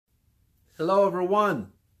Hello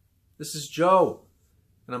everyone, this is Joe,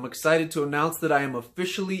 and I'm excited to announce that I am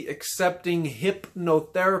officially accepting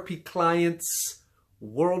hypnotherapy clients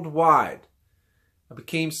worldwide. I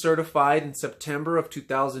became certified in September of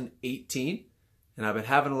 2018, and I've been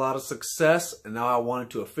having a lot of success, and now I wanted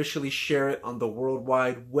to officially share it on the World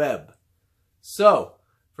Wide Web. So,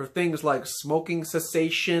 for things like smoking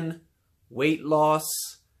cessation, weight loss,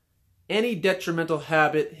 any detrimental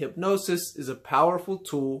habit, hypnosis is a powerful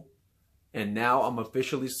tool. And now I'm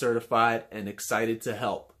officially certified and excited to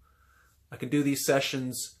help. I can do these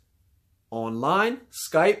sessions online,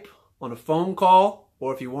 Skype, on a phone call,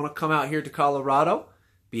 or if you want to come out here to Colorado,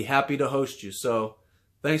 be happy to host you. So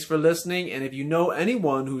thanks for listening. And if you know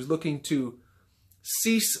anyone who's looking to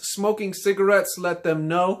cease smoking cigarettes, let them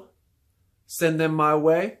know. Send them my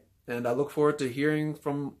way. And I look forward to hearing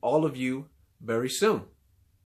from all of you very soon.